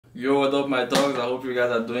Yo, what up my dogs? I hope you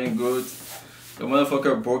guys are doing good. The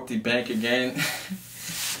motherfucker broke the bank again.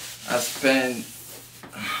 I spent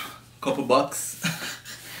a couple bucks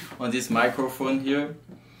on this microphone here.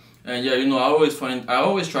 And yeah, you know, I always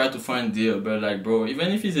try to find deal, but like bro,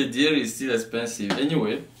 even if it's a deal, it's still expensive.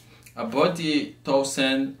 Anyway, I bought the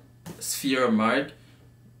Townsend Sphere mic.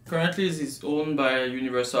 Currently it's owned by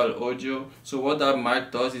Universal Audio. So what that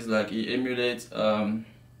mic does is like it emulates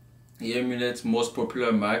most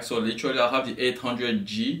popular mics. So literally I have the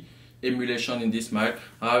 800G emulation in this mic.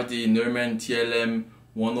 I have the Neumann TLM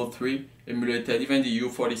 103 emulated, even the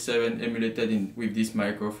U47 emulated with this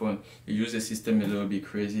microphone. It uses the system a little bit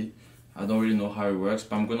crazy. I don't really know how it works,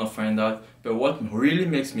 but I'm gonna find out. But what really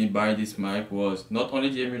makes me buy this mic was not only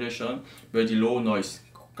the emulation, but the low noise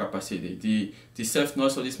capacity. The self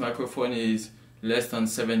noise of this microphone is less than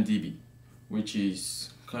 7 dB, which is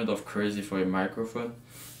kind of crazy for a microphone.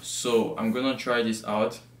 So I'm gonna try this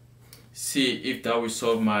out, see if that will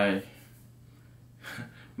solve my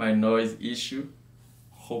my noise issue.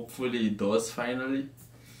 Hopefully it does finally.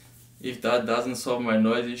 If that doesn't solve my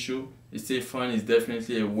noise issue, it's still fine. It's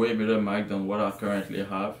definitely a way better mic than what I currently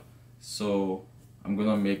have. So I'm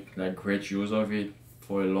gonna make like great use of it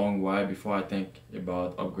for a long while before I think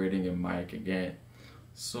about upgrading a mic again.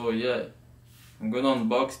 So yeah, I'm gonna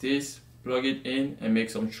unbox this, plug it in and make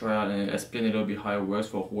some trial and explain a little bit how it works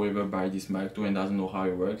for whoever buys this mic too and doesn't know how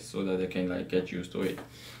it works, so that they can like get used to it.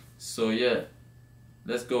 So yeah,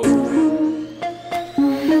 let's go.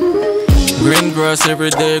 Green grass every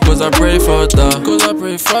day, cause I pray for that. Cause I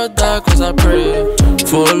pray for that, cause I pray.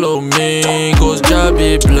 Follow me, cause Jah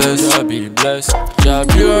be blessed. Jah be blessed. Jah,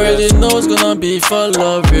 you already know it's gonna be for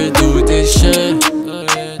love. We do this shit.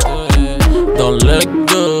 Don't let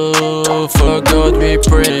go, for God we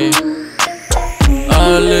pray.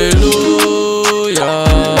 Hallelujah,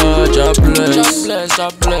 Jah bless. Jah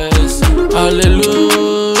bless.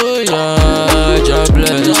 Hallelujah, Jah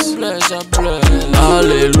bless. Jah bless.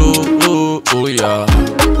 Hallelujah,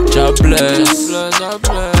 Jah bless.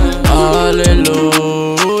 Hallelujah,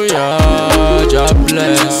 Jah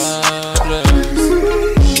bless.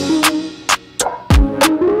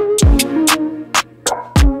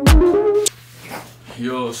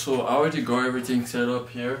 Yo, so I already got everything set up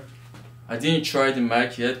here. I didn't try the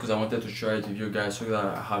mic yet because I wanted to try it with you guys so that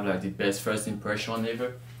I have like the best first impression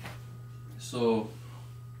ever. So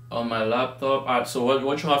on my laptop, so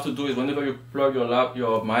what you have to do is whenever you plug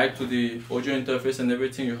your mic to the audio interface and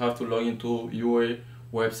everything, you have to log into UA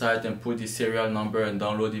website and put the serial number and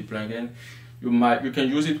download the plugin. You can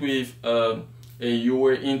use it with a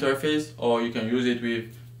UA interface, or you can use it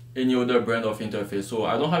with any other brand of interface. So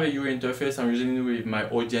I don't have a UA interface, I'm using it with my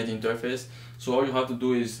audience interface. So all you have to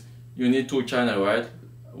do is you need two channels, right?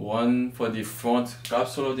 One for the front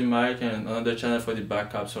capsule of the mic and another channel for the back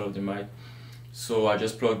capsule of the mic. So I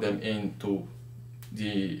just plug them into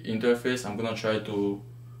the interface. I'm gonna try to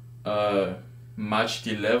match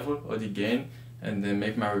the level or the gain and then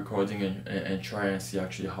make my recording and try and see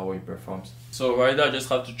actually how it performs. So right now I just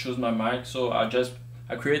have to choose my mic. So I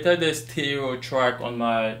created a stereo track on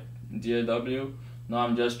my DAW. Now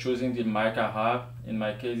I'm just choosing the mic I have. In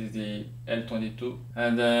my case it's the L22,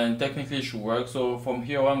 and then technically it should work. So from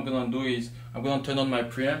here what I'm gonna do is I'm gonna turn on my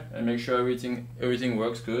preamp and make sure everything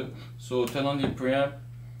works good. So turn on the preamp.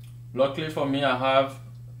 Luckily for me I have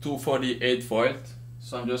 248 volts,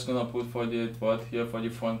 so I'm just gonna put 48 volt here for the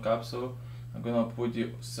front capsule. I'm gonna put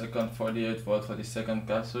the second 48 volt for the second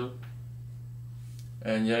capsule,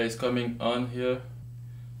 and yeah, it's coming on here.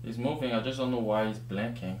 It's moving, I just don't know why it's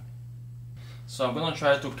blanking. So I'm gonna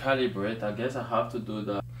try to calibrate. I guess I have to do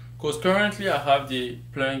that because currently I have the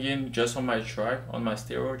plugin just on my track, on my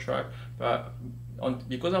stereo track, but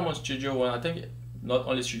because I'm on Studio One, I think not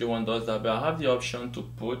only Studio One does that, but I have the option to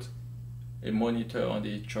put a monitor on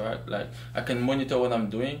the track. Like I can monitor what I'm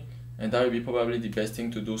doing, and that would be probably the best thing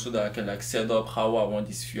to do so that I can like set up how I want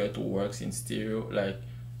this sphere to work in stereo, like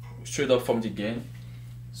straight up from the gain.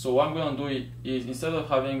 So what I'm gonna do is instead of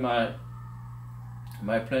having my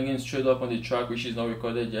plugin straight up on the track, which is not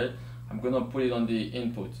recorded yet, I'm gonna put it on the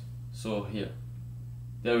input. So here,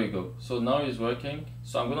 there we go. So now it's working.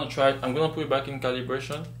 So I'm gonna put it back in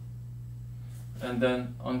calibration, and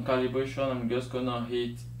then on calibration I'm just gonna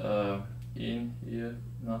hit in here.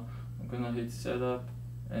 Now I'm gonna hit setup,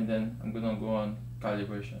 and then I'm gonna go on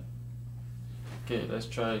calibration. Okay, let's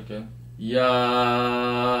try again.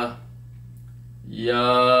 Yeah.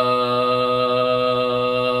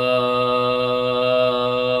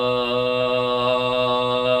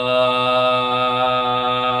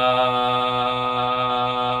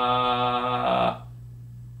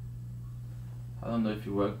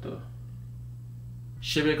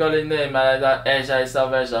 Shibikali name that Asia is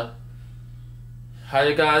Salvation. How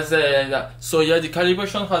you guys say that? So yeah, the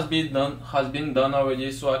calibration has been done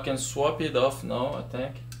already, so I can swap it off now.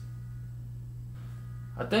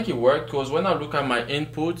 I think it worked, because when I look at my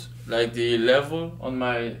input, like the level on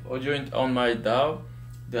my audio on my DAW,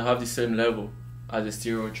 they have the same level as the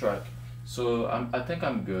stereo track. So I think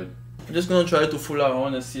I'm good. I'm just gonna try to fool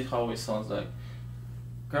around and see how it sounds like.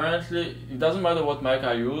 Currently, it doesn't matter what mic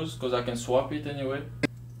I use, because I can swap it anyway.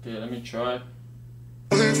 Okay, let me try.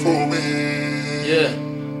 Yeah.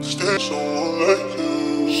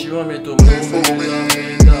 She want me to move,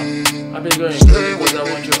 I've been going crazy because I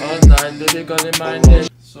want you all night, baby, calling my name.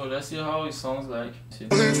 So let's see how it sounds like.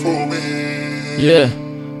 Yeah.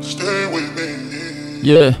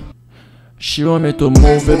 Yeah. She want me to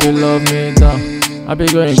move, baby, love me down. I be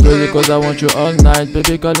going crazy cause I want you all night,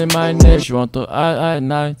 baby, calling my name. She want to all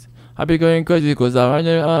night. I be going crazy cause I want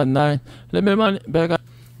you all night. Let me money back.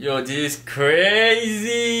 Yo, this is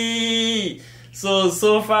crazy.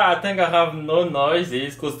 So far I think I have no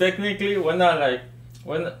noises, cause technically when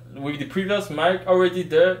with the previous mic already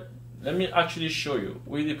there, let me actually show you.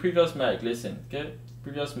 With the previous mic, listen, okay?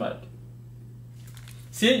 Previous mic.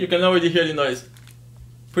 See, you can already hear the noise.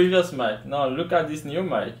 Previous mic. Now look at this new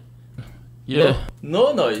mic. Yeah.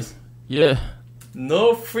 No noise. Yeah.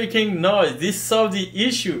 No freaking noise. This solved the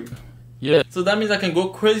issue. Yeah. So that means I can go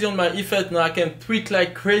crazy on my effect now. I can tweak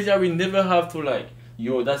like crazy. I will never have to like,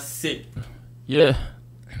 yo, that's sick. Yeah.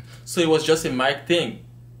 So it was just a mic thing.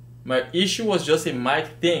 My issue was just a mic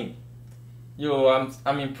thing. Yo,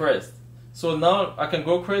 I'm impressed. So now I can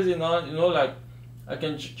go crazy now, you know, like I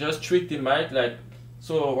can just tweak the mic like.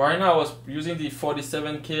 So right now I was using the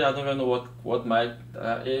 47K, I don't even know what mic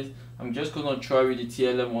that is. I'm just gonna try with the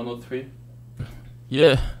TLM 103.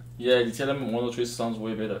 Yeah. Yeah, the TLM 103 sounds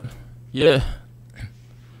way better. Yeah.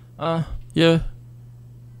 Yeah.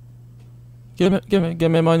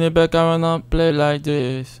 Give me money back, I wanna play like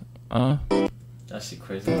this. That shit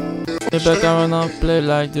crazy. Give me back, I wanna play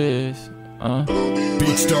like this.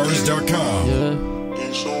 Beatstars.com. Yeah.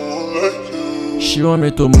 She want me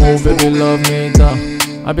to move, baby, love me down.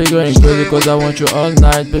 I be going crazy cause I want you all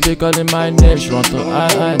night, baby, calling my name. She want to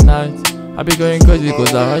all night. I be going crazy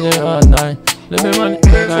cause I want you all night. Let me money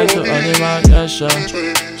back to only my pleasure.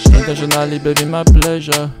 Intentionally, baby, my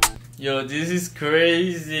pleasure. Yo, this is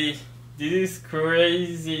crazy. This is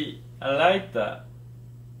crazy. I like that.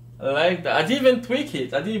 I didn't even tweak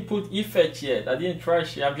it. I didn't put effect yet. I didn't try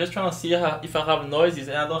shit. I'm just trying to see if I have noises,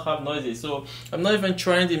 and I don't have noises. So I'm not even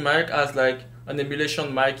trying the mic as like an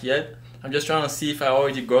emulation mic yet. I'm just trying to see if I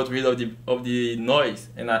already got rid of the noise,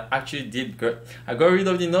 and I actually did. I got rid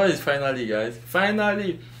of the noise finally, guys.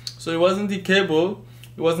 Finally. So it wasn't the cable,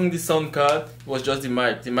 it wasn't the sound card. It was just the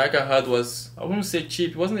mic. The mic I had was, I wouldn't say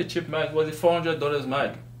cheap. It wasn't a cheap mic. It was a $400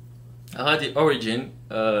 mic. I had the Origin.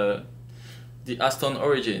 The Aston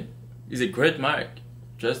Origin is a great mic,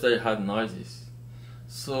 just that it had noises.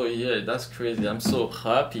 So yeah, that's crazy. I'm so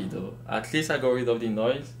happy though. At least I got rid of the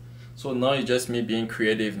noise. So now it's just me being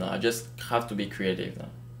creative now. I just have to be creative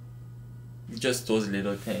now. It's just those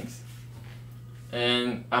little things.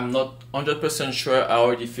 And I'm not 100% sure I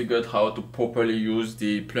already figured how to properly use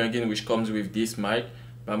the plugin which comes with this mic,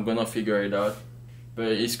 but I'm gonna figure it out. But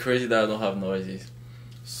it's crazy that I don't have noises.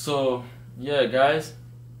 So yeah, guys,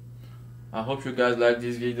 I hope you guys like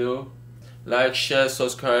this video. Like, share,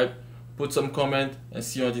 subscribe, put some comment, and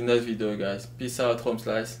see you on the next video, guys. Peace out, home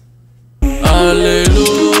slice. Hallelujah,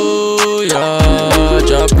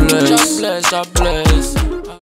 God bless, God bless.